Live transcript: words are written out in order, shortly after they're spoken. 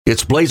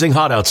It's blazing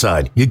hot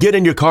outside. You get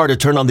in your car to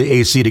turn on the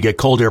AC to get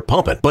cold air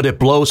pumping, but it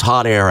blows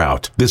hot air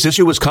out. This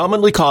issue is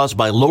commonly caused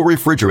by low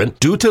refrigerant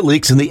due to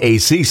leaks in the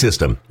AC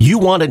system. You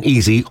want an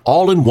easy,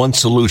 all-in-one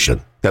solution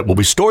that will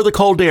restore the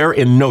cold air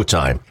in no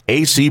time.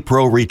 AC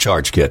Pro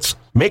Recharge Kits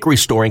make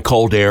restoring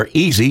cold air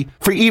easy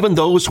for even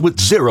those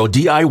with zero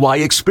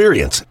DIY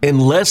experience in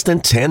less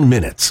than 10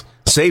 minutes.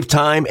 Save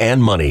time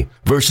and money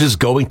versus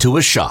going to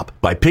a shop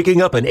by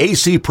picking up an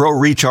AC Pro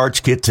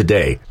Recharge Kit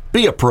today.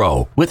 Be a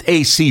pro with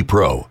AC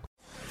Pro.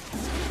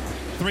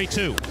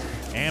 3-2.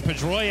 And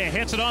Pedroia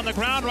hits it on the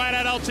ground right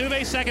at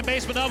Altuve. Second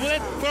baseman up with it.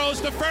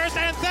 Throws to first.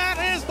 And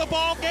that is the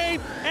ball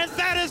game. And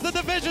that is the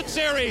division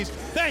series.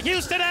 The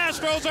Houston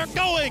Astros are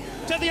going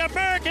to the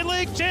American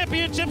League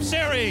Championship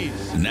Series.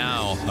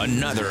 Now,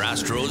 another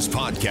Astros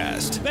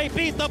podcast. They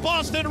beat the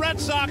Boston Red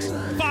Sox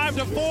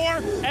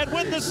 5-4 and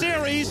win the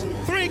series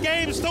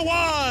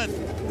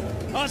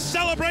 3-1. A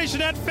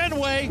celebration at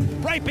Fenway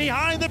right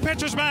behind the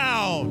pitcher's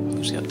mound.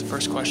 Just got the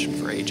first question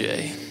for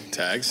AJ.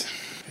 Tags.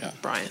 Yeah.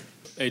 Brian.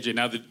 AJ,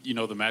 now that you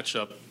know the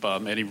matchup,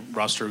 any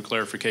roster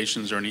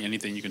clarifications or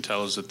anything you can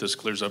tell us that this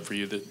clears up for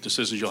you, the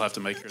decisions you'll have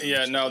to make?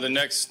 Yeah, no, the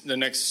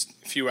next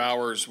few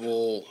hours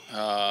we'll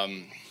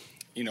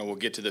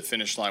get to the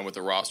finish line with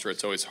the roster.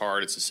 It's always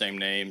hard. It's the same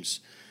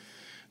names,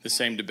 the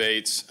same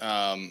debates.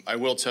 I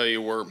will tell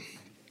you we're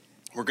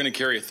going to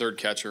carry a third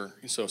catcher.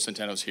 So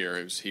Centeno's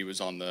here. He was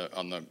on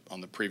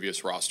the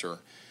previous roster,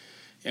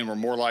 and we're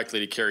more likely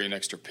to carry an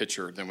extra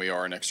pitcher than we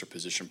are an extra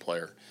position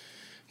player.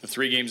 The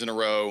 3 games in a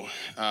row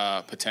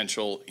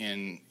potential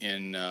in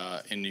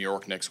New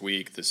York next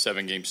week, the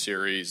 7-game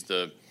series,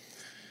 the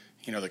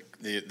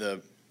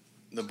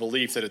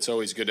belief that it's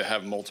always good to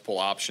have multiple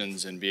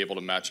options and be able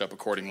to match up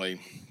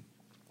accordingly,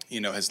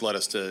 has led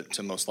us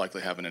to most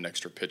likely having an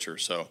extra pitcher.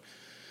 So,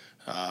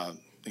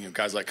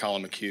 guys like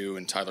Colin McHugh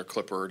and Tyler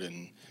Clippard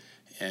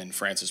and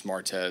Francis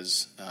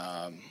Martez,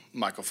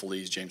 Michael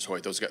Feliz, James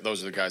Hoyt, those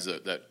are the guys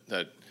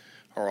that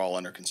are all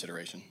under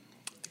consideration.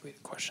 I think we have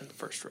a question in the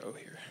first row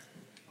here.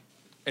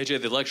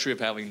 AJ, the luxury of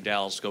having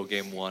Dallas go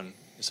game 1,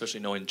 especially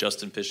knowing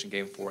Justin pitched in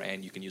game 4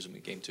 and you can use him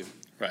in game 2.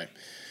 Right.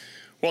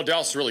 Well,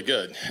 Dallas is really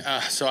good.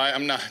 So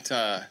I'm not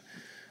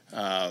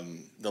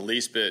the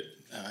least bit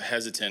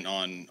hesitant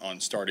on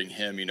starting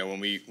him. When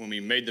we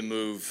made the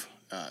move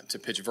to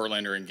pitch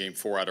Verlander in game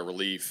 4 out of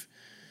relief,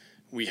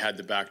 we had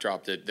the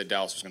backdrop that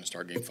Dallas was going to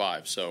start game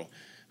 5. So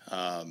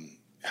I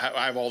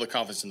have all the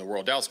confidence in the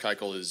world. Dallas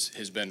Keuchel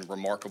has been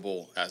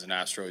remarkable as an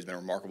Astro. He's been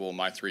remarkable in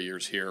my 3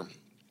 years here.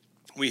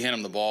 We hand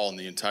him the ball, and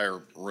the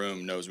entire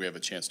room knows we have a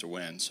chance to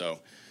win. So,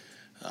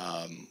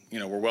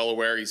 we're well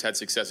aware he's had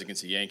success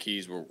against the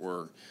Yankees.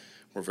 We're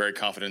very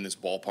confident in this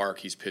ballpark.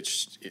 He's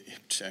pitched,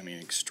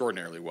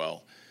 extraordinarily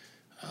well.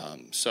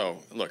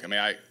 Look,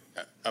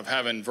 of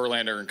having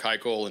Verlander and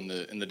Keuchel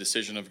in the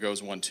decision of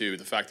goes 1-2,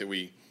 the fact that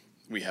we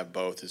have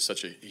both is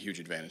such a huge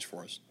advantage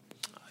for us.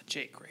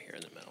 Jake, right here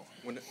in the middle.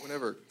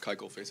 Whenever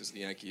Keuchel faces the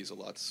Yankees, a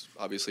lot's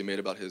obviously made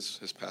about his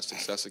past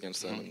success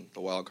against them in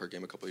the wild card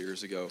game a couple of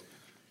years ago.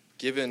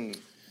 Given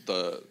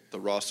the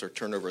roster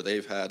turnover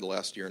they've had the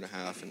last year and a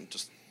half, and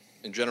just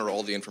in general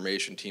all the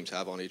information teams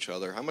have on each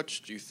other, how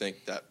much do you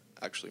think that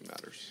actually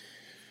matters?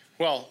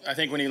 Well, I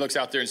think when he looks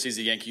out there and sees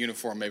the Yankee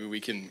uniform, maybe we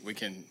can make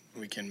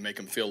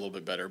him feel a little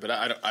bit better. But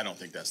I don't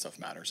think that stuff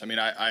matters.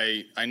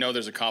 I know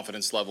there's a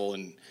confidence level,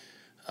 and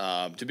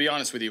to be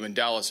honest with you, when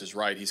Dallas is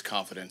right, he's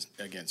confident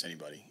against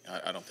anybody.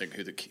 I don't think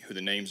who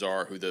the names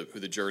are, who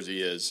the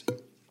jersey is.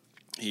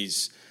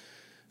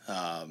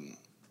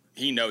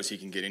 He knows he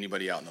can get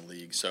anybody out in the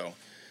league. So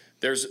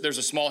there's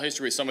a small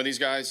history with some of these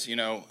guys,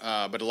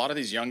 but a lot of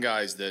these young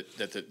guys that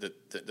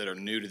are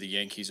new to the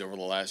Yankees over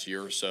the last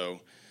year or so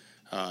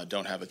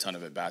don't have a ton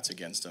of at-bats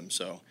against them.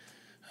 So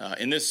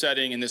in this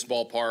setting, in this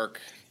ballpark,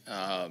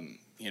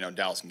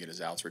 Dallas can get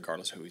his outs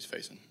regardless of who he's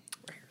facing.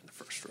 Right here in the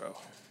first row.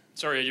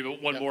 Sorry,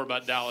 but one more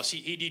about Dallas.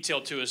 He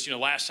detailed to us,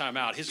 last time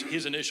out,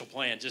 his initial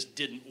plan just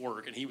didn't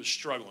work, and he was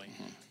struggling.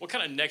 Mm-hmm. What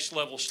kind of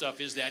next-level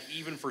stuff is that,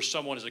 even for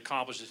someone as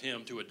accomplished as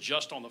him, to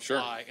adjust on the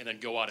fly and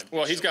then go out and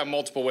Well, he's got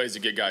multiple ways to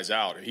get guys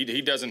out.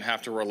 He doesn't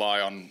have to rely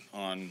on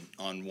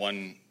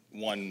one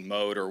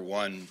mode or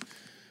one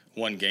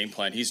game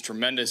plan. He's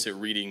tremendous at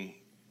reading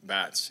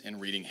bats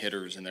and reading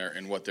hitters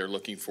and what they're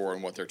looking for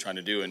and what they're trying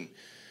to do. And,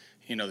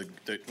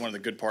 one of the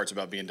good parts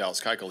about being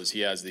Dallas Keuchel is he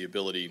has the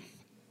ability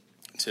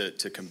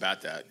to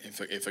combat that.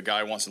 If a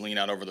guy wants to lean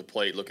out over the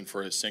plate looking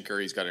for his sinker,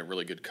 he's got a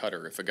really good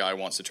cutter. If a guy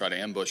wants to try to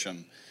ambush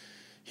him,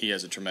 he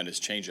has a tremendous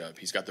changeup.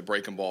 He's got the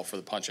breaking ball for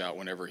the punch out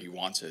whenever he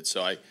wants it.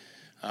 So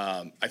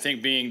I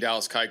think being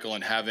Dallas Keuchel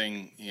and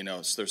having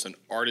there's an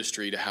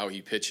artistry to how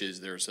he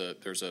pitches. There's a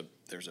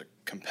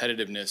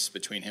competitiveness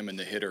between him and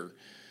the hitter.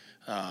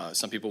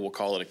 Some people will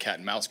call it a cat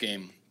and mouse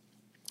game.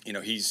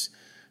 He's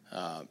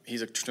a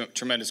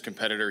tremendous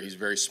competitor. He's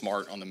very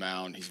smart on the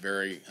mound. He's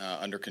very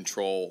under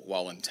control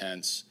while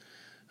intense.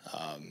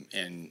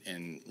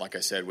 And like I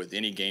said, with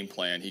any game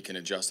plan, he can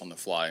adjust on the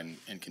fly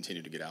and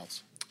continue to get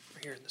outs.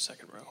 Right here in the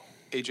second row.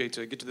 AJ,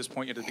 to get to this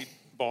point, you have to beat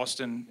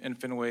Boston and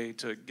Fenway.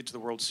 To get to the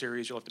World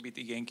Series, you'll have to beat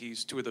the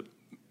Yankees, two of the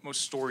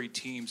most storied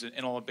teams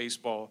in all of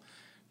baseball.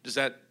 Does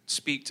that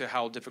speak to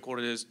how difficult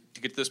it is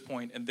to get to this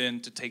point and then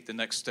to take the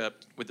next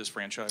step with this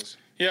franchise?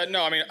 Yeah,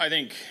 no, I mean, I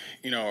think,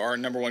 our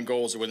number one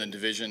goal is to win the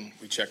division.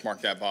 We check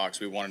mark that box.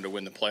 We wanted to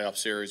win the playoff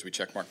series. We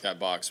check mark that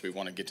box. We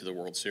want to get to the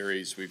World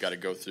Series. We've got to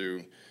go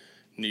through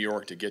New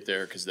York to get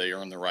there because they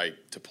earn the right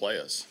to play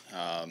us.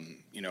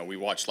 We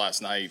watched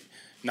last night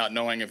not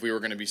knowing if we were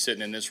going to be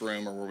sitting in this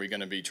room or were we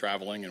going to be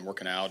traveling and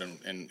working out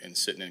and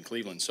sitting in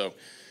Cleveland. So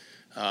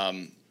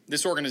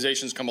this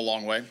organization's come a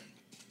long way.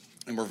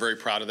 And we're very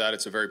proud of that.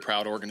 It's a very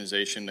proud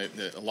organization.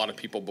 A lot of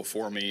people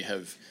before me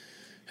have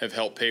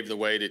helped pave the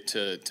way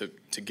to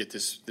get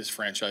this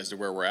franchise to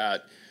where we're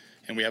at.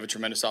 And we have a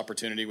tremendous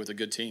opportunity with a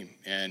good team.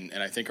 And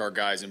I think our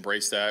guys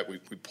embrace that. We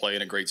play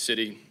in a great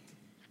city,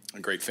 a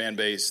great fan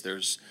base.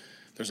 There's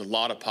a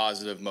lot of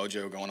positive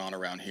mojo going on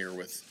around here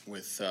with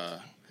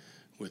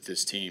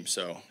this team.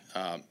 So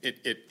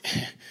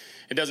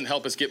it doesn't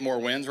help us get more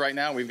wins right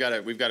now. We've got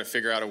to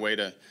figure out a way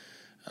to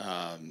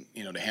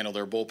to handle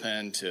their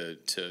bullpen,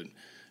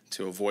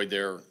 to avoid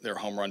their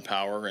home run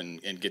power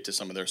and get to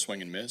some of their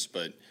swing and miss.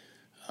 But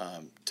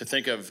to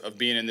think of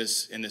being in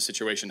this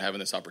situation, having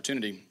this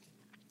opportunity,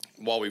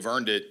 while we've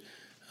earned it,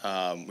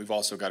 we've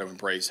also got to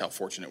embrace how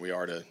fortunate we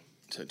are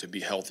to be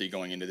healthy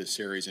going into this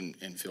series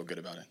and feel good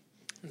about it.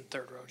 In the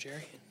third row,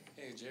 Jerry.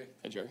 Hey, Jay.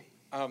 Hey, Jerry.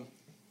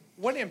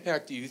 What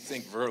impact do you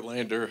think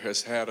Verlander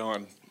has had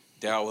on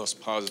Dallas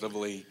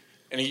positively?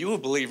 And are you a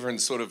believer in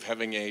sort of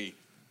having a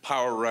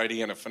power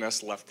righty and a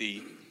finesse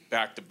lefty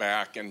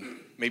back-to-back, and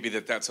maybe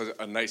that's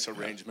a nice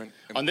arrangement?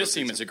 On this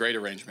team, it's a great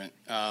arrangement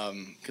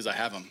because I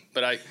have them.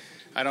 But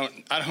I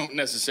don't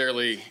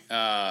necessarily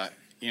have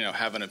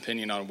an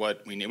opinion on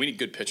what we need. We need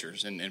good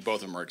pitchers, and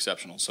both of them are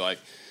exceptional. So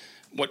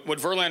what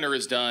Verlander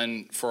has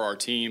done for our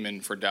team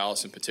and for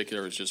Dallas in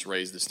particular is just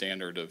raise the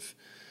standard of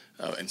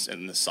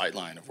and the sight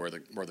line of where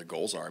the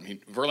goals are. I mean,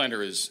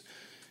 Verlander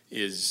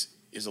is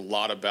a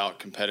lot about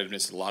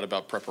competitiveness, a lot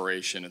about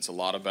preparation. It's a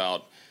lot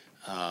about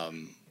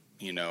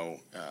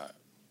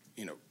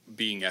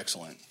being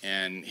excellent,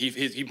 and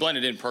he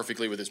blended in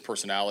perfectly with his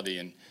personality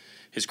and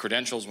his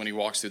credentials. When he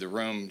walks through the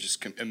room,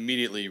 just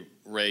immediately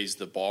raised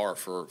the bar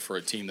for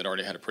a team that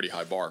already had a pretty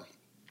high bar.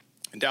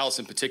 And Dallas,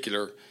 in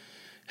particular,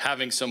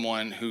 having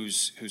someone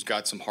who's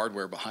got some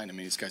hardware behind him. I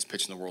mean, this guy's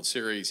pitching the World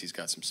Series. He's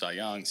got some Cy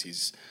Youngs.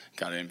 He's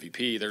got an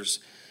MVP.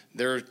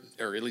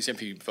 Or at least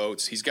MVP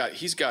votes. He's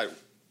got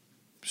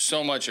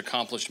so much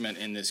accomplishment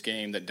in this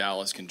game that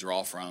Dallas can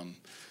draw from.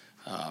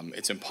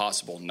 It's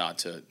impossible not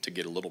to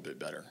get a little bit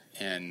better.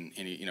 And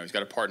he's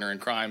got a partner in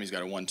crime. He's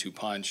got a 1-2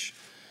 punch.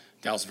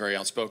 Dallas is very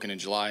outspoken in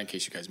July, in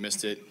case you guys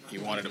missed it. He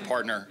wanted a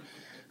partner.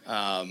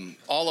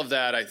 All of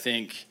that, I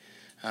think,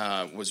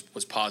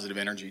 was positive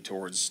energy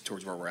towards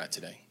where we're at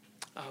today.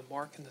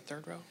 Mark in the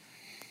third row.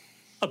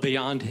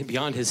 Beyond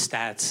his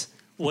stats,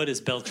 what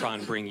does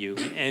Beltran bring you?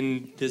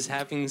 And does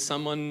having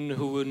someone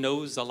who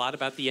knows a lot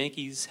about the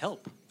Yankees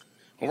help?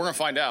 Well, we're going to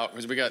find out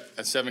because we got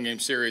a 7-game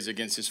series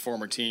against his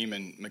former team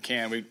and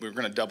McCann. We're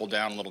going to double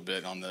down a little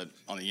bit on the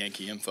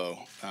Yankee info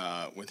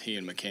with he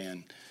and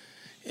McCann.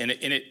 And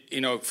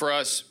it for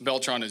us,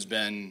 Beltran has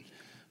been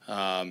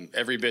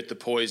every bit the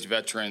poised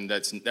veteran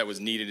that was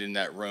needed in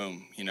that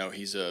room.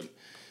 He's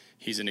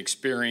an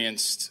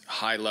experienced,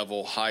 high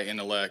level, high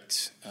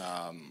intellect,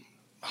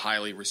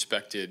 highly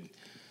respected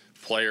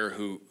player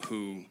who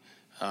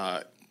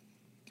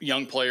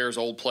young players,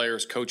 old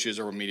players, coaches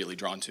are immediately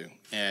drawn to.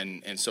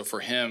 And so for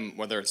him,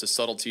 whether it's the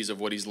subtleties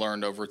of what he's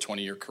learned over a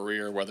 20-year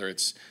career, whether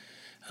it's,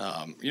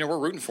 we're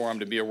rooting for him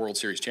to be a World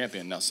Series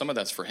champion. Now, some of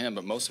that's for him,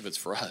 but most of it's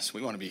for us.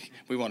 We want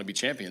to be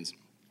champions.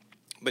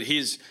 But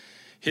his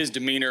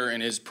demeanor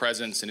and his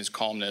presence and his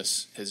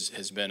calmness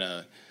has been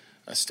a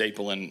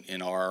staple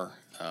in our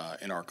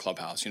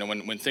clubhouse.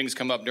 When things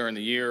come up during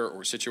the year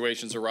or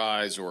situations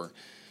arise or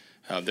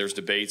there's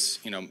debates,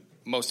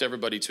 most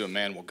everybody to a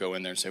man will go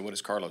in there and say, "What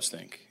does Carlos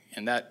think?"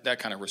 And that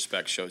kind of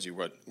respect shows you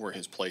where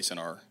his place in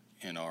our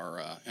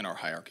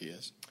hierarchy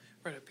is.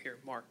 Right up here,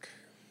 Mark.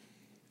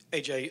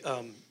 AJ,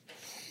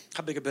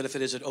 how big a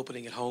benefit is it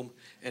opening at home?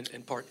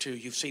 And part two,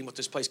 you've seen what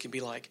this place can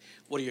be like.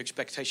 What are your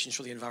expectations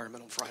for the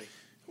environment on Friday?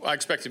 Well, I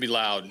expect it to be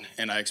loud,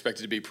 and I expect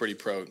it to be pretty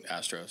pro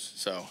Astros.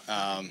 So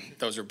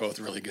those are both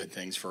really good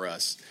things for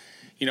us.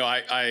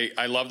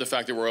 I love the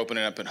fact that we're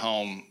opening up at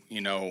home.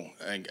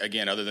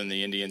 Again, other than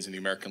the Indians in the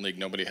American League,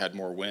 nobody had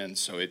more wins.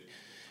 So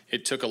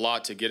it took a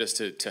lot to get us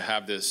to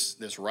have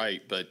this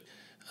right. But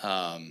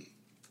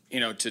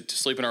to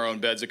sleep in our own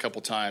beds a couple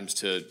times,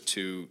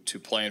 to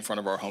play in front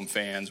of our home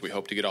fans. We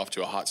hope to get off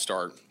to a hot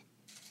start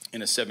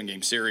in a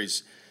 7-game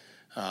series.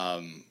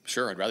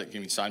 Sure, I'd rather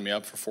sign me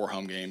up for 4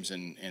 home games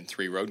and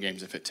 3 road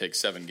games if it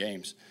takes 7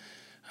 games.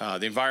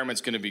 The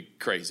environment's going to be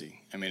crazy.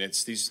 I mean,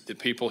 the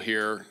people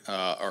here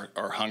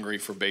are hungry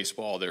for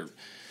baseball.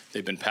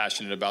 They've been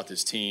passionate about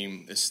this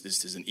team. This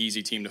is an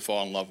easy team to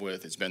fall in love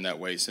with. It's been that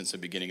way since the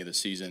beginning of the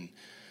season.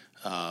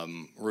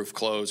 Roof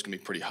closed, going to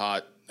be pretty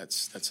hot.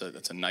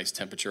 That's a nice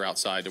temperature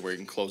outside to where you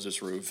can close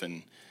this roof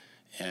and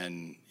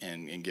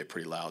get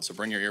pretty loud. So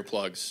bring your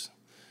earplugs.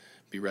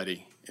 Be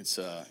ready. it's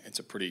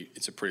a pretty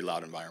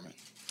loud environment.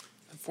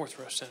 Fourth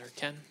row center,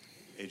 Ken.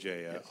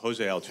 AJ,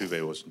 Jose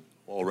Altuve was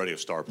already a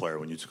star player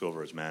when you took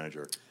over as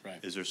manager. Right.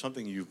 Is there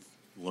something you've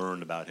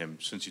learned about him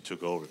since you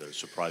took over that has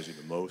surprised you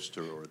the most,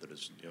 or that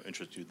has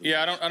interested you the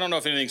most? I don't know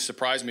if anything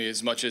surprised me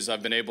as much as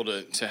I've been able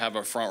to have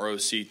a front row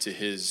seat to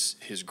his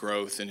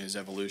growth and his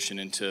evolution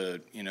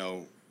into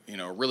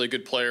a really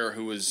good player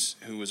who was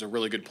a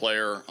really good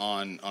player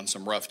on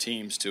some rough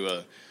teams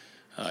to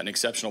an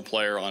exceptional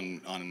player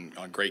on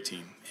a great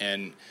team.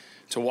 And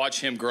to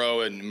watch him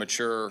grow and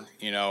mature,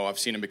 I've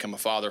seen him become a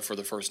father for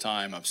the first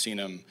time. I've seen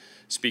him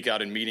speak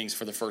out in meetings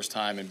for the first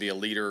time and be a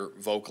leader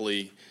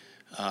vocally.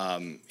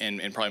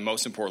 And probably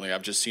most importantly,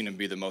 I've just seen him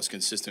be the most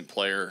consistent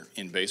player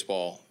in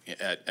baseball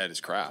at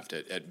his craft,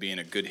 at being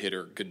a good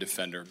hitter, good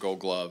defender, Gold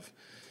Glove,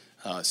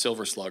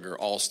 Silver Slugger,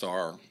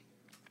 All-Star,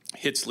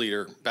 hits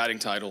leader, batting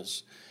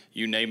titles,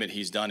 you name it,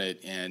 he's done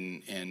it.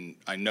 And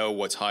I know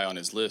what's high on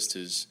his list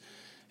is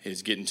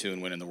getting to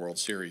and winning the World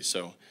Series.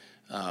 So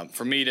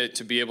for me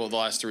to be able the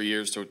last 3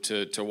 years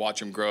to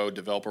watch him grow,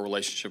 develop a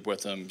relationship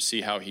with him,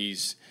 see how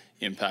he's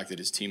impacted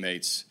his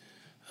teammates.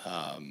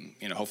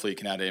 Hopefully he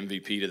can add an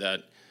MVP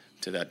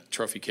to that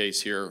trophy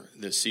case here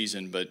this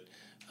season. But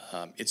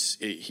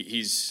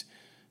he's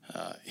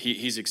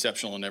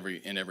exceptional in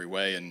every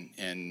way,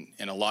 and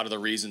a lot of the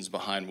reasons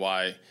behind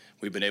why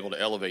we've been able to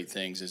elevate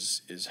things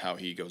is how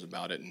he goes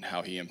about it and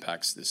how he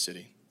impacts this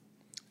city.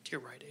 To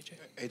your right, AJ.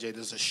 AJ,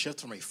 does a shift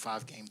from a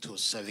 5-game to a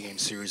 7-game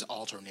series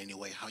alter in any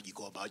way how you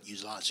go about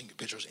utilizing your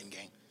pitchers in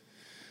game?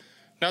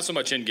 Not so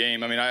much in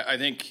game. I mean, I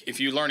think if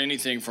you learn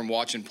anything from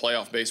watching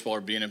playoff baseball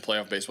or being in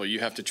playoff baseball, you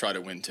have to try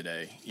to win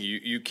today.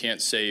 You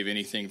can't save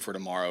anything for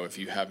tomorrow if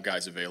you have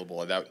guys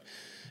available.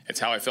 It's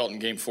how I felt in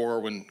Game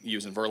 4 when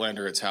using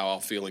Verlander. It's how I'll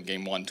feel in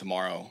Game 1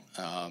 tomorrow.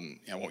 I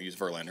won't use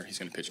Verlander. He's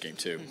going to pitch Game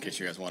 2, in case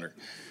you guys wondered.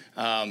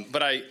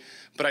 But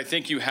I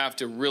think you have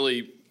to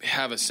really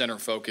have a center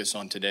focus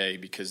on today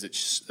because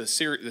the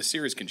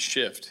series can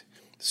shift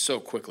so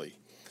quickly.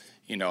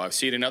 I've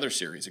seen it in other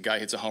series. A guy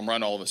hits a home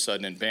run all of a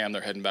sudden, and bam,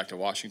 they're heading back to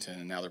Washington,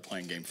 and now they're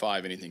playing Game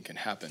 5. Anything can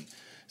happen.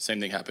 Same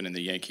thing happened in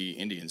the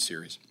Yankee-Indians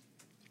series.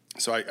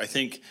 So I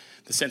think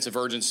the sense of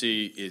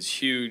urgency is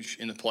huge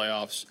in the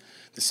playoffs.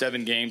 The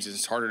 7 games,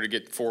 it's harder to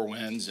get 4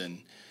 wins,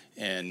 and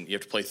you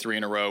have to play 3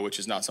 in a row, which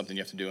is not something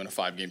you have to do in a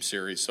 5-game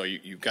series. So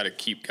you've got to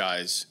keep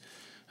guys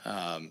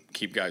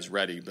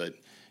ready. But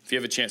if you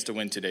have a chance to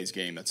win today's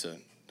game, that's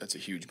a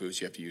huge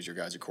boost. You have to use your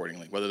guys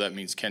accordingly, whether that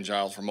means Ken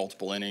Giles for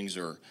multiple innings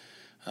or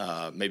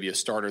maybe a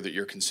starter that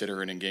you're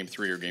considering in Game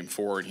 3 or Game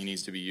 4, and he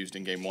needs to be used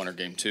in Game 1 or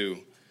Game 2.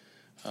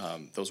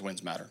 Those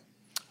wins matter.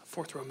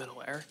 Fourth row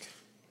middle, Eric.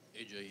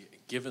 AJ,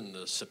 given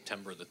the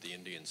September that the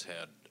Indians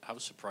had, how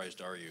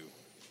surprised are you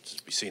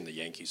to be seeing the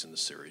Yankees in the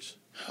series?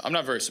 I'm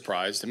not very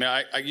surprised. I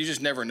mean, you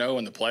just never know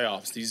in the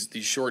playoffs. These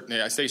short,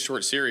 I say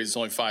short series, it's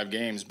only 5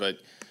 games, but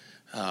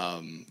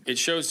it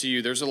shows to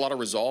you there's a lot of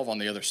resolve on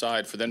the other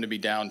side. For them to be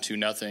down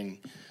 2-0,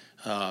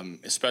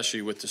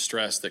 especially with the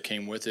stress that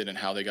came with it and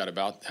how they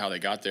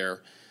got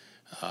there.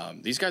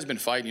 These guys have been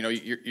fighting.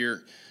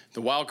 You're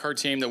the wild card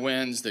team that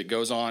wins, that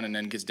goes on and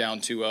then gets down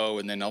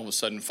 2-0, and then all of a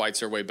sudden fights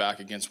their way back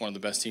against one of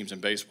the best teams in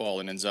baseball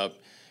and ends up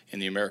in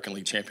the American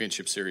League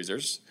Championship Series.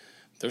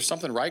 There's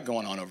something right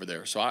going on over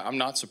there. So I'm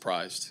not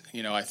surprised.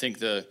 I think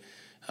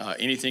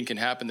anything can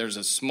happen. There's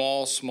a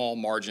small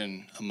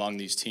margin among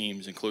these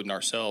teams, including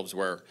ourselves,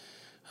 where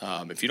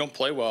if you don't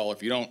play well, at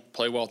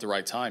the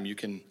right time, you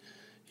can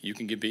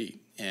get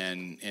beat.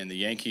 And the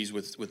Yankees,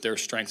 with their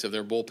strength of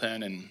their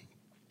bullpen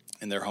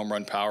and their home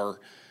run power,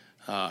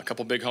 a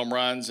couple big home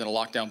runs and a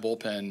lockdown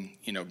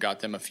bullpen,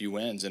 got them a few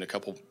wins, and a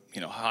couple,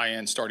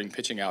 high-end starting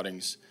pitching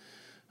outings,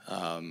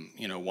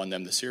 won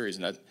them the series.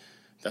 And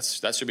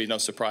that should be no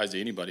surprise to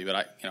anybody. But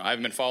I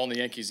haven't been following the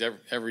Yankees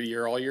every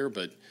year, all year.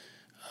 But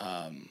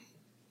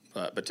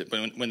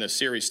when the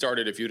series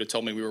started, if you'd have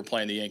told me we were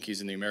playing the Yankees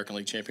in the American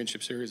League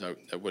Championship Series,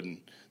 that wouldn't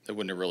have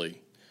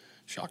really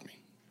shocked me.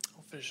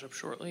 I'll finish up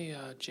shortly.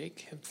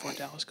 Jake, before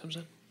Dallas comes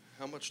in.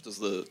 How much does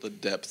the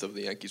depth of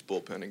the Yankees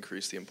bullpen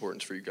increase the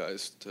importance for you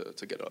guys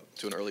to get up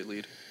to an early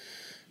lead?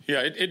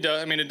 Yeah, it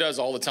does. I mean, it does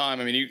all the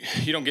time. I mean,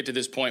 you don't get to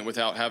this point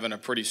without having a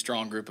pretty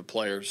strong group of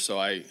players. So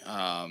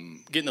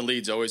getting the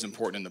lead's always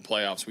important in the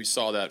playoffs. We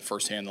saw that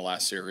firsthand the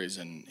last series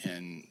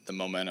and the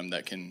momentum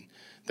that can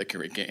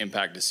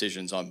impact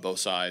decisions on both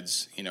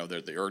sides.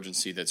 The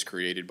urgency that's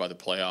created by the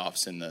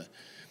playoffs and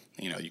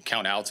you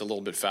count outs a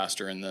little bit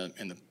faster in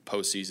the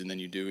postseason than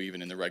you do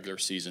even in the regular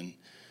season.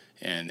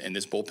 And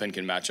this bullpen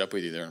can match up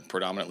with you. They're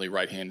predominantly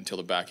right-handed until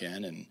the back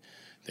end, and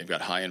they've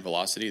got high-end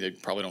velocity. They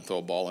probably don't throw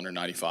a ball under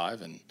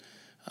 95, and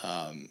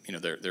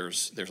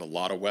there's a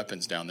lot of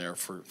weapons down there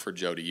for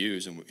Joe to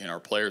use, and our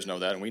players know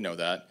that, and we know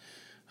that.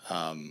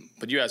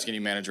 But you ask any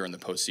manager in the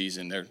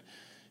postseason,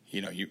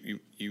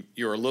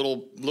 you're a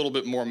little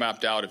bit more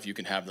mapped out if you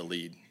can have the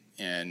lead,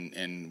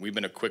 and we've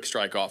been a quick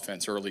strike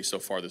offense early so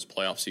far this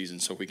playoff season.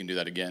 So if we can do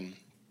that again,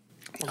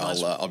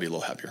 I'll be a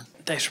little happier.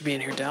 Thanks for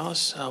being here,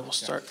 Dallas. We'll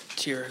start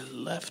to your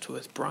left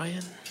with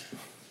Brian.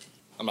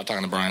 I'm not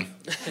talking to Brian.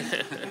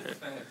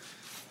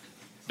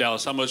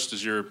 Dallas, how much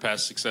does your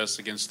past success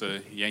against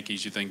the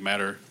Yankees, you think,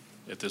 matter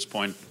at this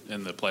point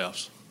in the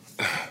playoffs?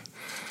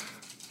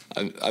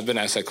 I've been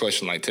asked that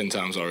question like 10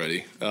 times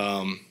already.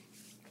 I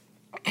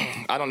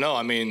don't know.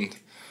 I mean,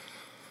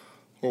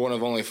 we're one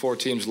of only 4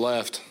 teams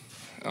left.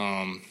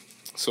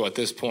 So at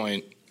this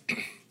point,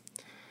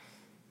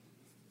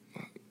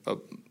 a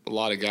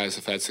lot of guys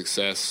have had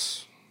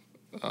success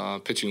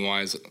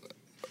pitching-wise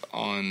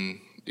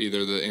on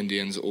either the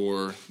Indians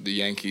or the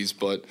Yankees,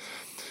 but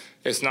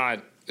it's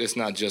not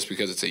just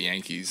because it's a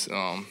Yankees.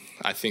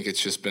 I think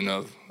it's just been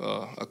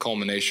a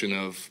culmination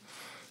of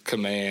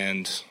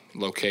command,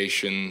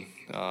 location,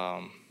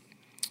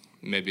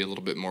 maybe a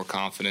little bit more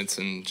confidence,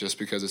 and just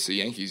because it's the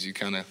Yankees, you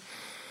kind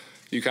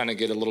of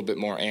get a little bit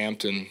more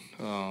amped and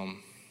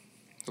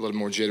a little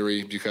more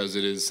jittery because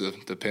it is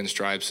the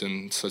pinstripes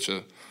and such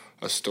a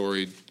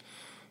storied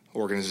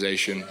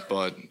organization.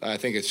 But I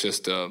think it's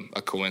just a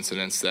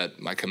coincidence that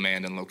my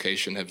command and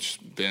location have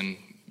just been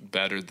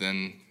better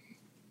than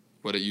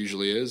what it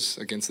usually is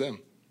against them.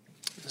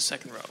 In the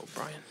second row,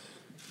 Brian.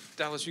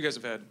 Dallas, you guys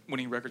have had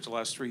winning records the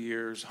last 3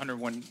 years,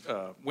 101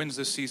 wins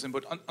this season,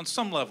 but on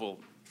some level,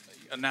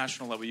 a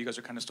national level, you guys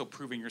are kind of still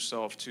proving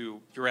yourself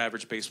to your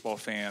average baseball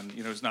fan,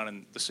 who's not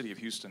in the city of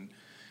Houston.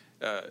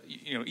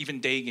 Even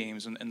day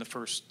games in the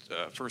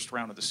first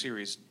round of the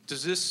series.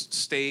 Does this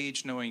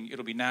stage, knowing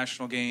it'll be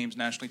national games,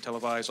 nationally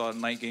televised, a lot of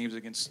night games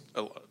against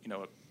a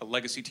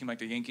legacy team like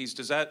the Yankees,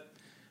 does that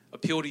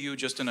appeal to you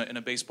just in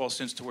a baseball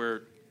sense, to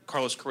where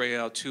Carlos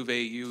Correa,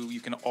 Altuve, you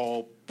can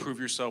all prove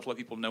yourself, let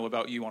people know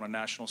about you on a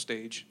national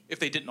stage, if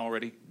they didn't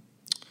already?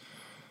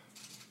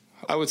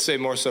 I would say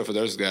more so for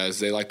those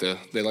guys. They like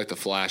to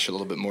flash a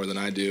little bit more than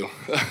I do.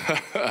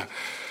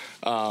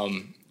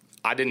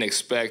 I didn't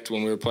expect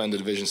when we were playing the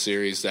division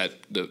series that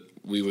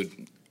we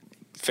would,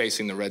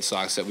 facing the Red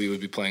Sox, that we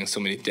would be playing so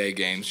many day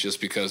games,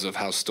 just because of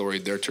how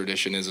storied their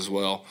tradition is as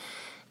well.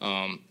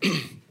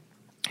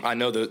 I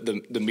know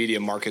the media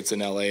markets in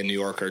LA and New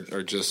York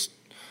are just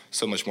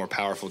so much more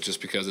powerful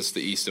just because it's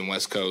the East and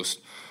West Coast.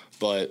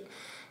 But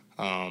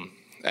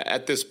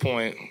at this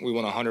point, we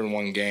won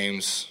 101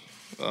 games.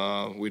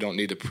 We don't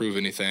need to prove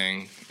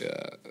anything.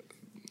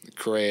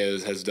 Correa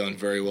has done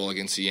very well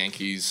against the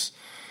Yankees.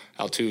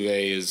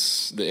 Altuve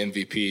is the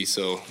MVP,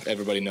 so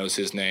everybody knows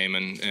his name,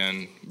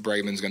 and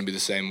Bregman's going to be the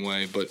same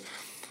way. But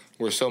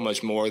we're so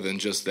much more than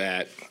just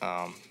that.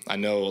 I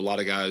know a lot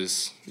of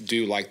guys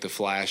do like the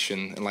flash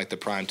and like the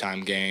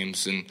primetime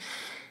games, and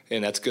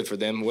that's good for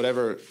them.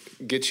 Whatever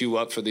gets you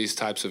up for these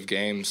types of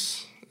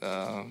games,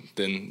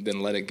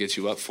 then let it get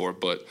you up for it.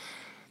 But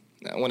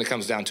when it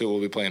comes down to it, we'll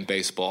be playing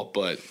baseball,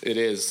 but it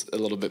is a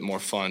little bit more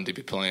fun to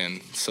be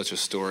playing such a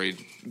storied,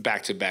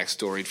 back-to-back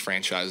storied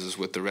franchises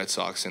with the Red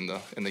Sox and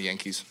the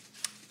Yankees.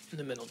 In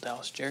the middle,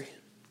 Dallas, Jerry.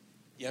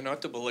 Yeah,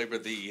 not to belabor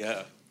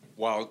the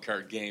wild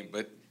card game,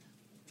 but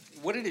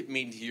what did it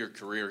mean to your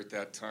career at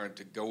that time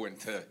to go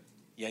into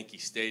Yankee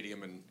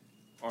Stadium and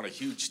on a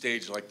huge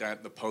stage like that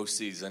in the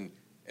postseason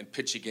and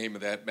pitch a game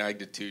of that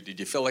magnitude? Did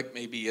you feel like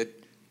maybe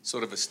it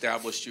sort of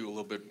established you a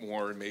little bit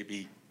more and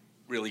maybe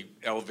really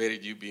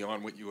elevated you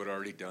beyond what you had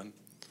already done?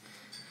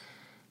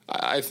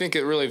 I think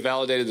it really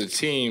validated the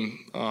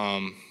team,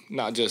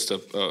 not just a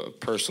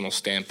personal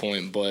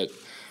standpoint, but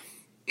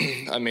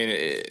I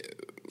mean,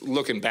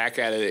 looking back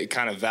at it, it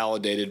kind of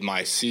validated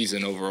my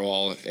season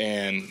overall.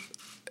 And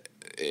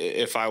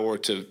if I were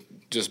to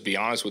just be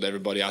honest with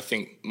everybody, I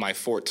think my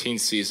 14th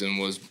season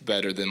was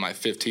better than my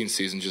 15th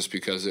season, just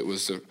because it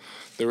was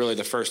really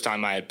the first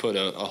time I had put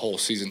a whole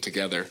season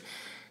together.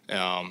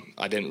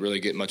 I didn't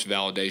really get much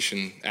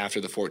validation after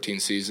the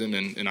 14th season,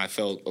 and I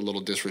felt a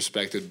little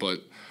disrespected,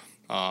 but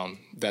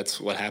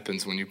that's what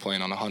happens when you're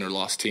playing on a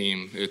 100-loss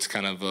team. It's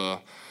kind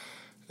of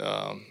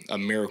a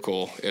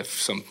miracle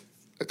if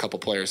a couple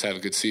players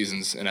have good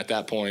seasons. And at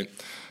that point,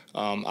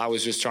 I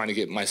was just trying to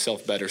get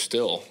myself better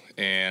still,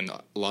 and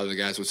a lot of the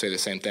guys would say the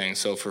same thing.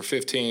 So for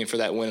 15, for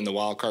that win in the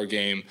wild card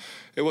game,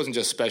 it wasn't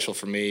just special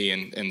for me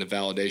and the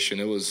validation.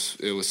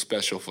 It was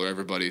special for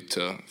everybody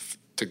to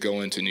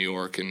go into New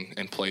York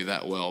and play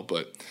that well.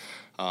 But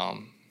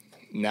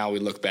now we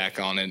look back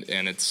on it,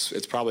 and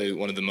it's probably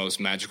one of the most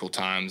magical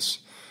times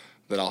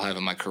that I'll have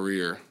in my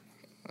career,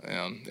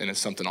 and it's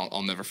something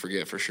I'll never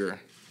forget for sure.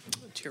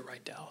 To your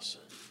right, Dallas.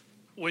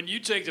 When you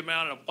take them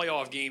out in a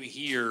playoff game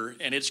here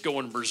and it's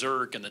going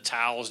berserk and the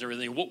towels and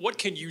everything, what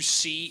can you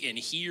see and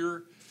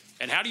hear,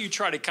 and how do you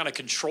try to kind of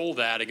control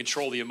that and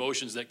control the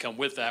emotions that come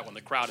with that when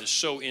the crowd is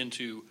so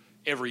into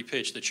every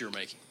pitch that you're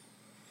making?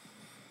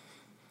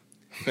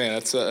 Man,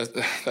 it's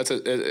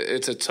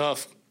a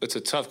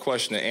tough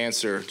question to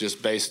answer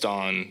just based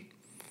on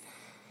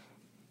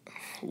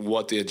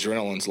what the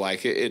adrenaline's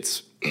like.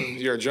 It's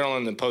your adrenaline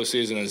in the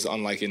postseason is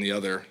unlike any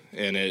other,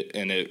 and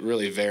it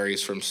really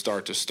varies from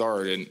start to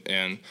start.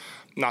 And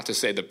not to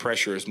say the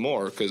pressure is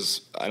more,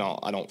 because I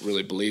don't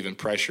really believe in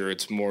pressure.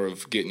 It's more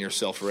of getting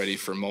yourself ready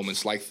for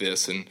moments like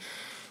this.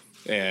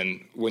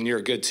 And when you're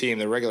a good team,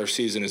 the regular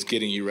season is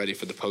getting you ready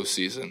for the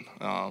postseason.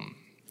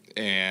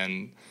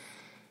 And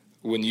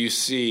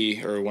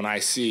when I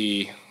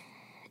see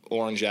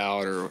orange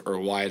out or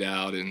white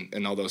out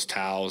and all those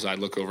towels. I'd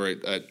look over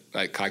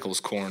at Keichel's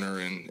corner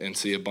and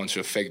see a bunch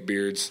of fake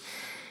beards.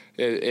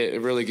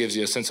 It really gives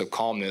you a sense of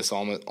calmness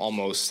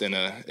almost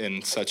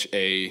in such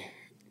a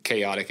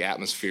chaotic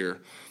atmosphere.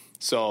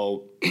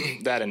 So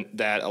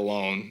that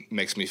alone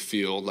makes me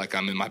feel like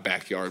I'm in my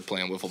backyard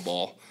playing wiffle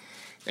ball.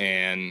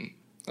 And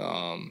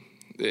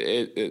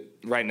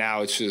right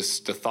now it's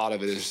just the thought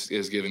of it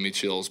is giving me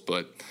chills.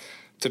 But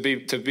to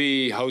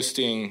be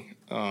hosting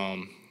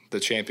the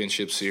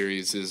championship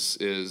series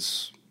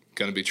is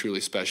going to be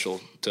truly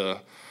special.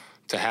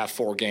 To have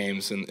 4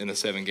 games in a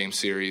 7-game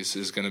series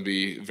is going to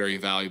be very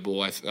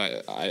valuable.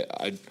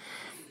 I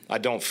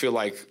don't feel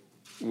like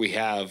we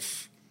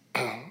have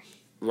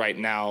right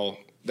now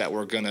that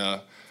we're going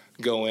to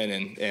go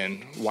in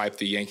and wipe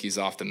the Yankees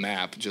off the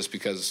map just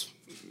because,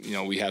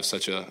 we have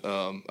such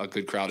a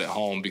good crowd at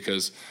home,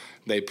 because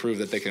they prove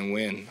that they can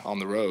win on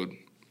the road.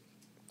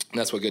 And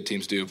that's what good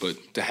teams do.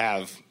 But to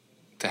have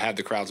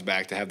the crowds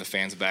back, to have the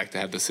fans back, to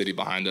have the city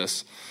behind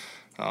us,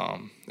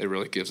 it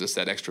really gives us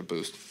that extra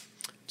boost.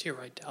 To your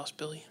right, Dallas,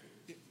 Billy.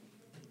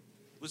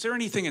 Was there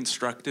anything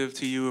instructive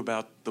to you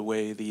about the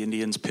way the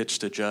Indians pitched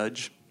to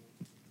Judge?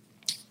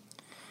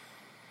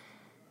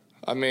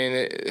 I mean,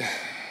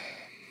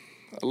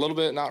 a little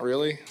bit, not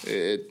really.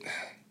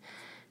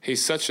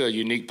 He's such a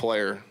unique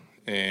player,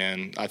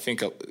 and I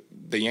think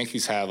the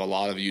Yankees have a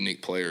lot of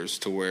unique players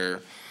to where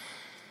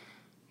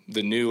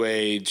the new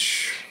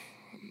age,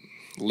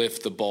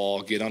 lift the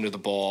ball, get under the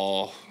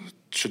ball,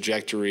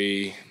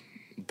 trajectory,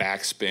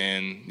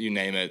 backspin, you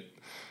name it.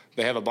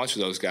 They have a bunch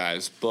of those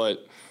guys,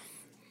 but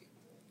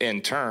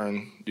in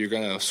turn, you're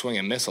going to swing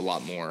and miss a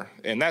lot more.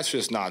 And that's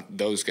just not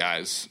those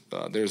guys.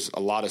 There's a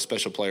lot of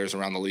special players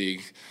around the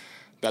league.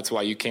 That's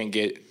why you can't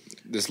get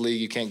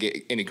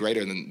any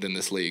greater than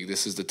this league.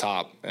 This is the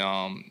top.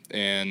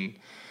 And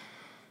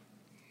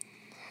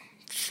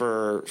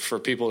for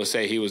people to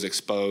say he was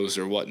exposed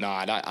or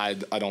whatnot,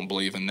 I don't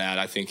believe in that.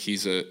 I think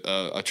he's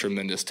a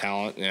tremendous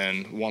talent,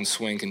 and one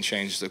swing can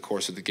change the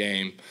course of the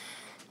game.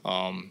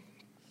 But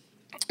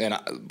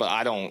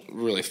I don't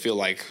really feel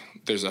like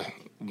there's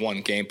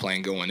one game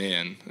plan going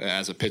in.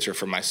 As a pitcher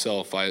for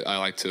myself, I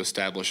like to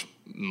establish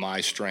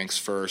my strengths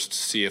first,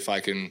 see if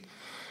I can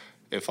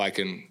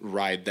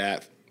ride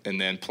that, and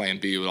then plan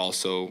B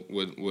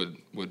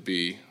would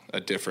be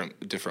a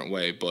different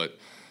way. But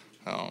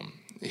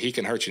he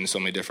can hurt you in so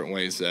many different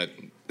ways that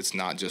it's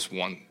not just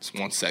one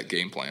set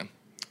game plan.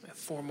 We have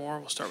 4 more.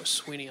 We'll start with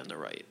Sweeney on the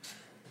right.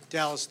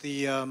 Dallas,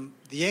 the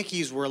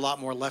Yankees were a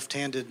lot more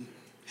left-handed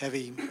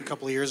heavy a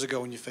couple of years ago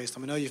when you faced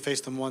them. I know you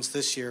faced them once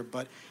this year,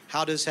 but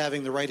how does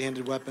having the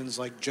right-handed weapons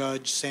like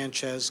Judge,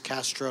 Sanchez,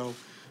 Castro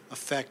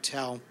affect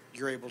how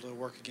you're able to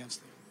work against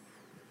them?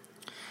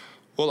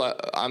 Well,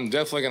 I'm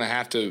definitely going to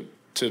have to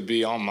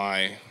be on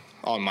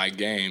my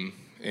game,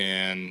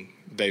 and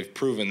they've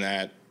proven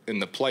that in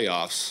the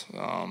playoffs.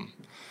 I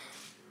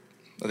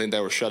think they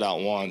were shut out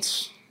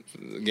once,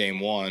 game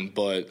 1,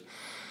 but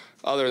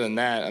other than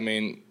that, I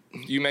mean,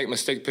 you make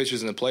mistake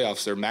pitches in the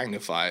playoffs, they're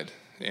magnified.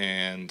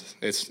 And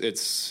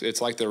it's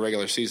like the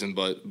regular season,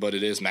 but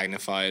it is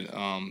magnified.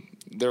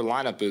 Their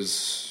lineup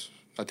is,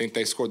 I think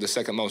they scored the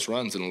second most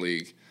runs in the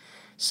league,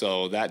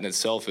 so that in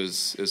itself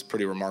is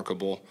pretty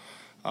remarkable.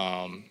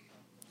 And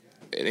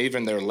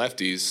even their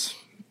lefties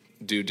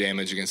do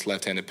damage against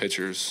left-handed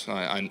pitchers.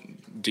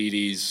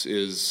 Didi's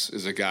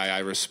is a guy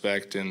I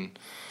respect, and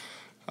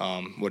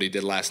what he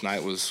did last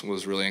night was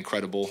really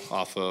incredible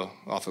off of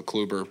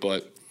Kluber,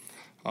 but.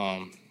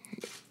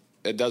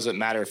 It doesn't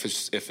matter if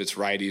it's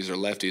righties or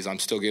lefties. I'm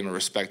still giving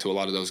respect to a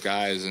lot of those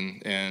guys,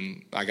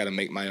 and I got to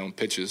make my own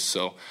pitches.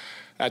 So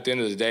at the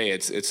end of the day,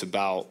 it's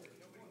about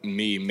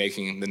me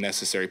making the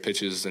necessary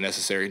pitches, the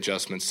necessary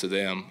adjustments to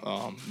them.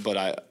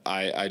 But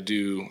I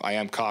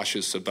am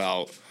cautious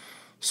about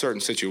certain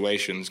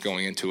situations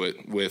going into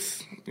it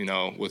with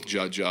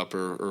Judge up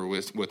or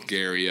with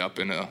Gary up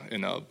in a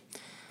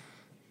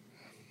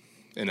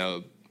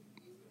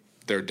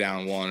they're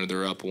down 1 or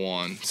they're up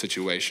 1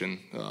 situation,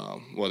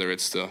 whether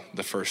it's the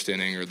first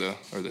inning or the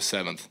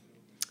 7th.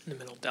 In the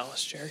middle,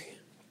 Dallas, Jerry.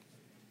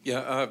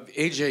 Yeah,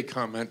 AJ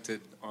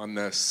commented on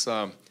this.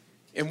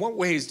 In what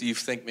ways do you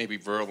think maybe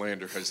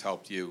Verlander has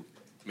helped you,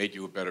 made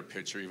you a better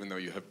pitcher, even though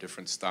you have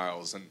different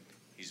styles and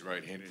he's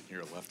right-handed and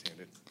you're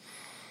left-handed?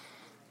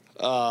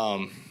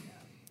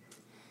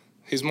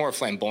 He's more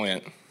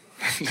flamboyant.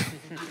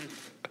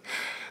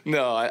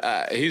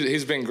 No,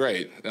 he's been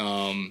great.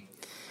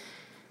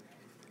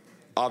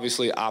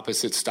 Obviously,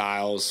 opposite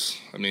styles.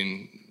 I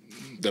mean,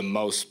 the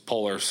most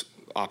polar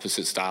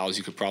opposite styles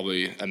you could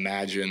probably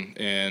imagine,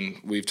 and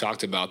we've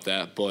talked about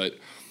that. But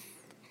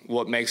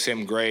what makes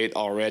him great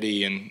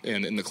already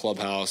in the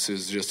clubhouse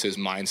is just his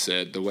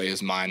mindset, the way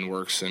his mind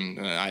works. And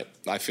I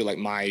feel like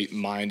my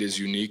mind is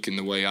unique in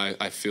the way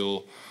I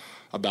feel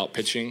about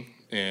pitching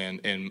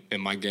and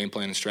my game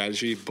plan and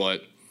strategy.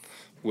 But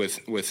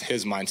with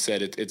his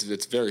mindset,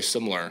 it's very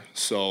similar.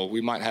 So we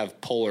might have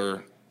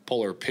polar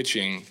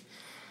pitching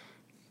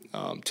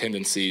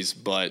tendencies,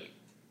 but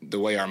the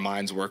way our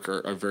minds work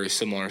are very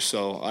similar.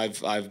 So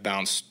I've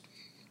bounced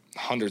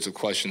hundreds of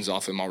questions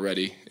off him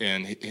already,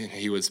 and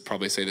he would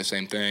probably say the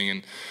same thing.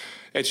 And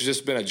it's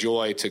just been a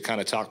joy to kind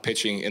of talk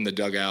pitching in the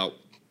dugout,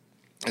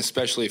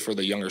 especially for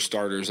the younger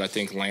starters. I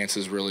think Lance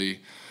has really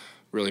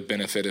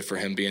benefited for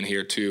him being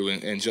here too,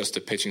 and just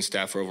the pitching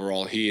staff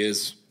overall. He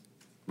is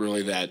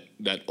really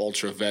that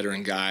ultra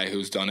veteran guy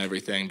who's done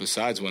everything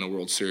besides win a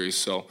World Series.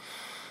 So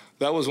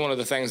that was one of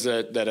the things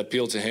that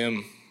appealed to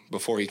him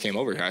before he came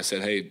over here. I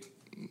said, hey,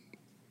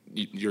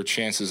 your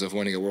chances of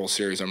winning a World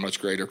Series are much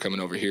greater coming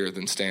over here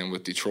than staying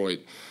with Detroit.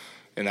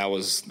 And that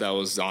was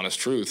the honest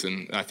truth,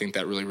 and I think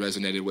that really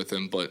resonated with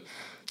him. But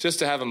just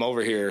to have him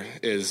over here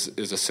is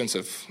a sense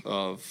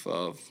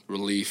of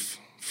relief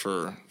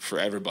for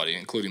everybody,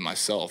 including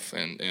myself.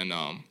 And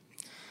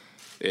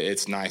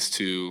it's nice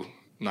to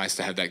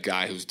have that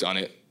guy who's done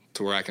it,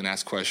 to where I can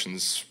ask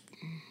questions,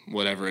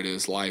 whatever it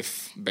is,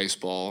 life,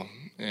 baseball,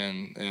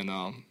 and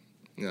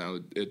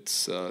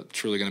it's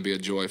truly going to be a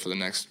joy for the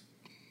next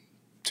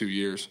 2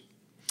 years.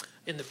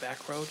 In the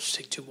back row, just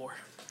take two more.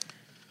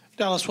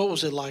 Dallas, what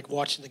was it like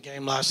watching the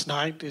game last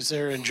night? Is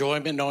there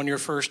enjoyment on your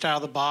first out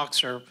of the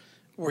box, or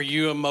were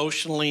you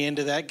emotionally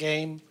into that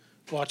game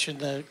watching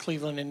the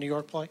Cleveland and New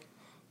York play?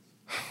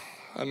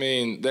 I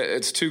mean,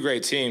 it's two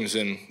great teams,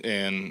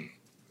 and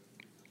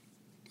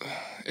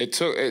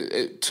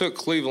it took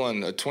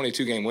Cleveland a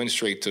 22-game win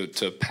streak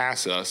to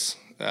pass us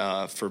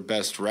for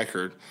best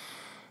record.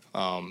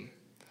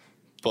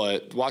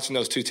 But watching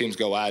those two teams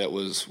go at it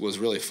was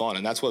really fun,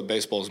 and that's what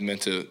baseball is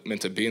meant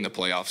to be in the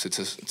playoffs.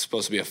 It's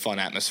supposed to be a fun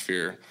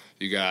atmosphere.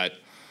 You got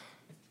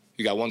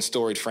one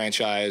storied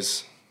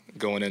franchise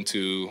going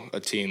into a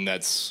team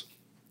that's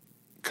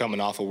coming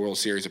off a World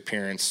Series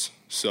appearance,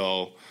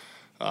 so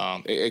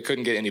it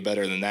couldn't get any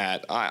better than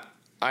that. I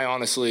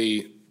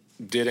honestly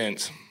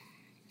didn't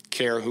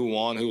care who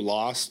won, who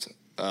lost.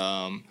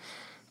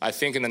 I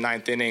think in the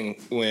ninth inning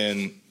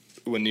when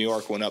New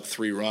York went up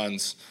 3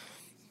 runs,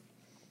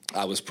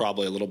 I was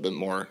probably a little bit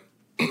more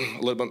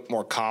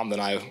calm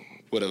than I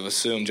would have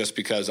assumed, just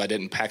because I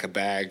didn't pack a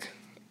bag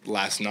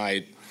last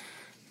night.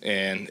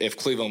 And if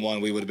Cleveland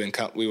won, we would have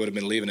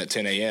been leaving at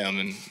 10 a.m.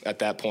 And at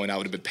that point, I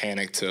would have been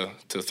panicked to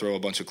throw a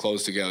bunch of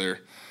clothes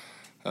together.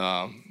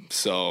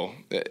 So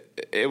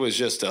it was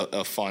just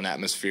a fun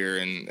atmosphere,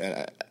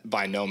 and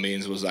by no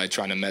means was I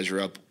trying to measure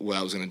up what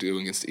I was going to do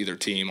against either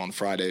team on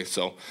Friday.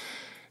 So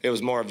it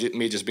was more of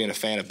me just being a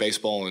fan of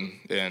baseball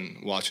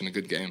and watching a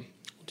good game.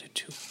 We'll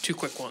do two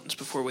quick ones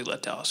before we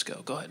let Dallas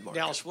go. Go ahead, Mark.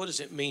 Dallas, what does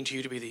it mean to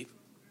you to be the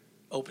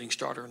opening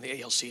starter in the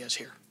ALCS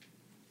here?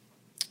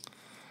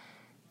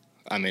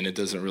 I mean, it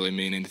doesn't really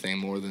mean anything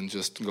more than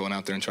just going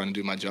out there and trying to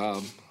do my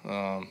job.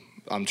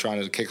 I'm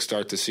trying to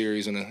kickstart the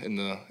series in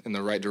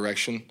the right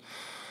direction,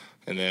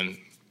 and then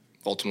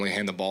ultimately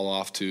hand the ball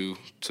off to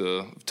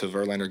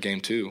Verlander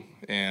game 2.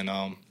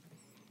 And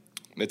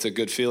it's a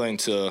good feeling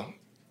to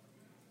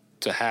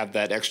have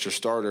that extra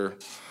starter,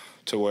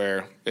 to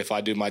where if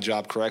I do my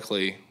job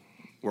correctly,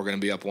 we're going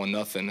to be up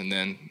 1-0, and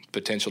then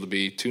potential to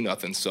be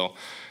 2-0. So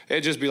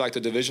it'd just be like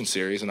the division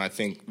series, and I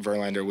think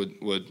Verlander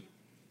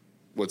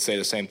would say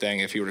the same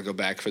thing if he were to go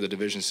back for the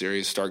division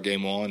series, start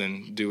game 1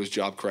 and do his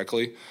job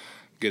correctly,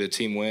 get a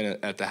team win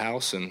at the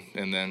house, and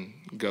then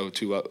go up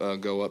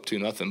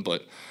 2-0.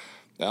 But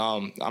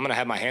I'm going to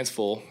have my hands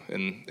full,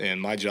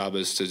 and my job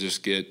is to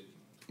just get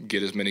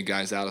as many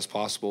guys out as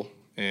possible,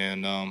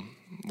 and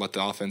let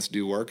the offense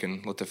do work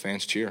and let the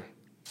fans cheer.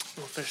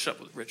 We'll finish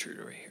up with Richard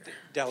right here.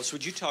 Dallas,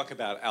 would you talk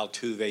about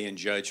Altuve and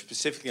Judge,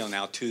 specifically on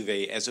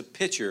Altuve as a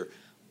pitcher?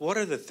 What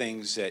are the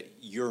things that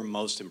you're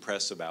most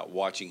impressed about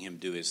watching him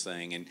do his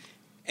thing,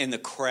 and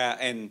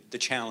the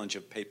challenge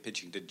of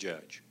pitching to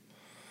Judge?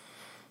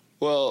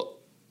 Well,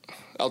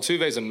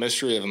 Altuve is a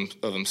mystery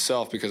of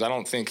himself, because I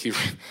don't think he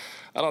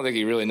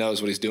really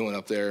knows what he's doing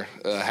up there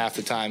half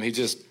the time.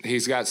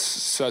 He's got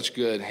such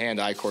good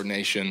hand-eye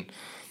coordination.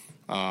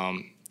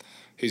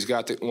 He's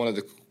got one of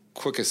the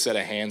quickest set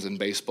of hands in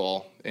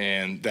baseball,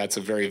 and that's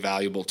a very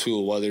valuable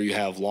tool, whether you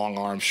have long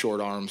arms,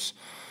 short arms.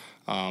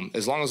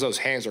 As long as those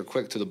hands are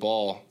quick to the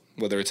ball,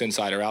 whether it's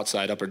inside or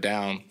outside, up or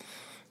down,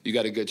 you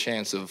got a good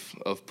chance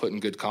of putting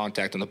good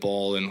contact on the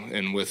ball,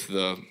 and with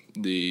the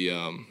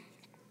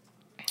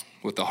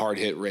hard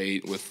hit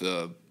rate, with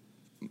the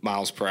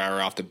miles per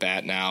hour off the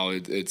bat now,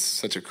 it's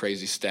such a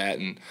crazy stat,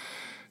 and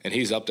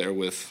he's up there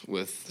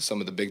with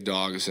some of the big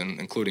dogs, and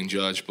including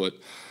Judge. But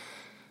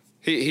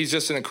he's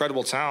just an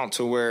incredible talent,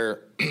 to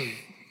where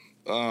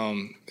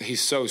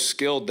he's so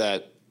skilled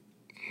that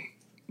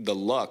the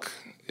luck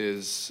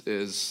is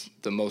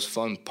the most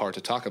fun part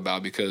to talk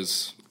about,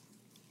 because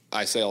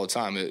I say all the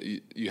time,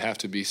 you have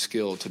to be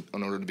skilled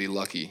in order to be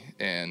lucky,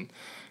 and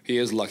he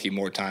is lucky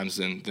more times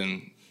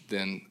than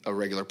a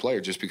regular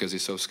player, just because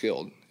he's so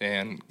skilled.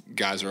 And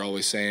guys are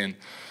always saying,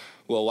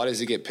 well, why does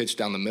he get pitched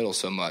down the middle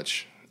so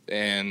much?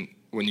 And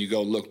when you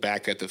go look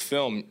back at the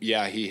film,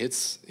 yeah, he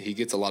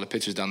gets a lot of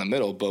pitches down the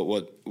middle, but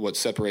what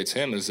separates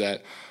him is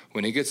that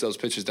when he gets those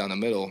pitches down the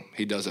middle,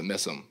 he doesn't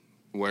miss them,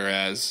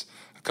 whereas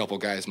a couple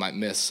guys might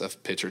miss a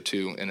pitch or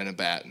two in a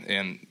bat,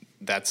 and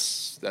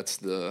that's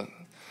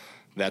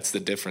that's the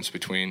difference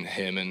between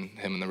him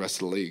and the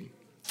rest of the league.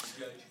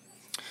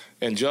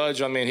 And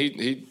Judge, I mean,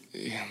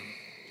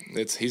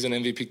 he's an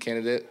MVP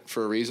candidate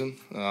for a reason,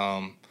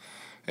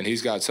 and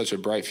he's got such a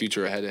bright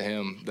future ahead of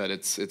him that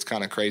it's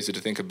kind of crazy to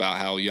think about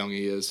how young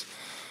he is.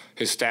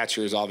 His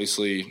stature is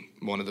obviously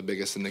one of the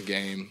biggest in the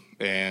game,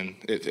 and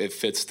it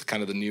fits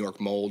kind of the New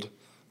York mold.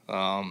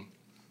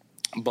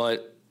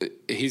 But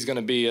he's going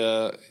to be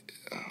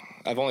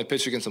I've only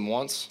pitched against him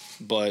once,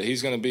 but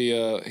he's going to be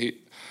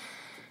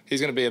he's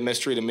going to be a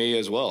mystery to me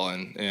as well.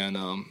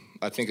 And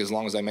I think as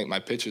long as I make my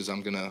pitches,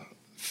 I'm going to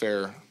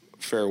fare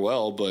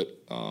well. But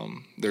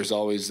there's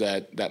always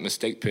that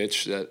mistake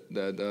pitch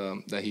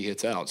that he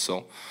hits out.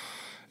 So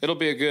it'll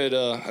be a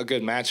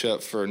good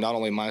matchup for not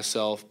only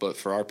myself but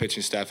for our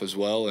pitching staff as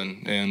well.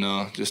 And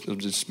it'll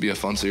just be a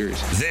fun series.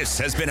 This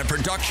has been a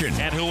production.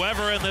 And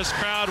whoever in this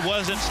crowd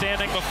wasn't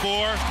standing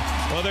before,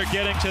 well, they're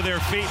getting to their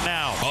feet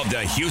now. Of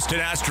the Houston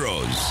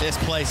Astros. This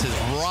place is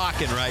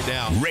rocking right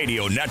now.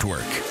 Radio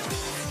Network.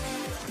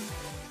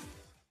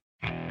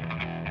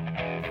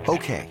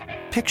 Okay,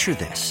 picture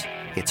this.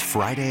 It's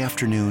Friday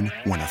afternoon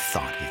when a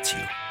thought hits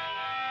you.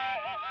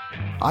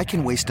 I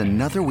can waste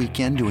another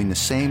weekend doing the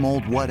same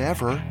old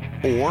whatever,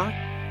 or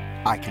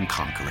I can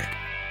conquer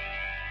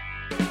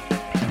it.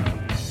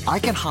 I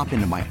can hop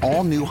into my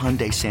all-new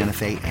Hyundai Santa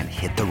Fe and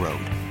hit the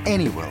road.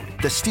 Any road.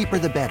 The steeper,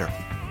 the better.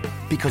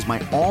 Because my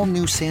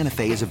all-new Santa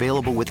Fe is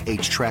available with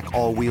H-Track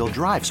all-wheel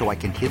drive, so I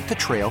can hit the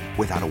trail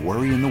without a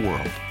worry in the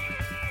world.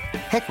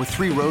 Heck, with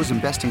 3 rows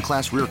and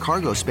best-in-class rear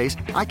cargo space,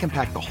 I can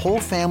pack the whole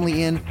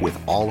family in with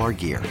all our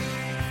gear.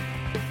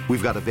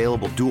 We've got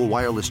available dual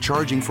wireless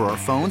charging for our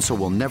phones, so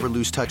we'll never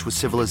lose touch with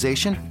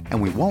civilization,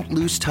 and we won't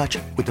lose touch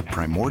with the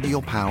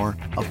primordial power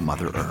of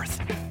Mother Earth.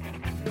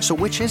 So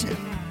which is it?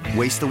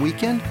 Waste the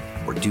weekend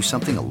or do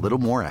something a little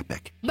more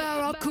epic?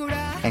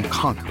 And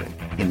conquer it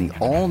in the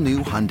all-new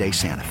Hyundai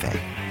Santa Fe.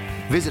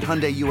 Visit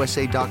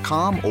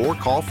HyundaiUSA.com or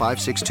call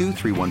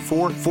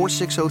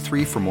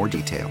 562-314-4603 for more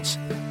details.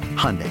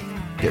 Hyundai,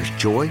 there's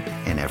joy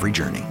in every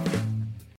journey.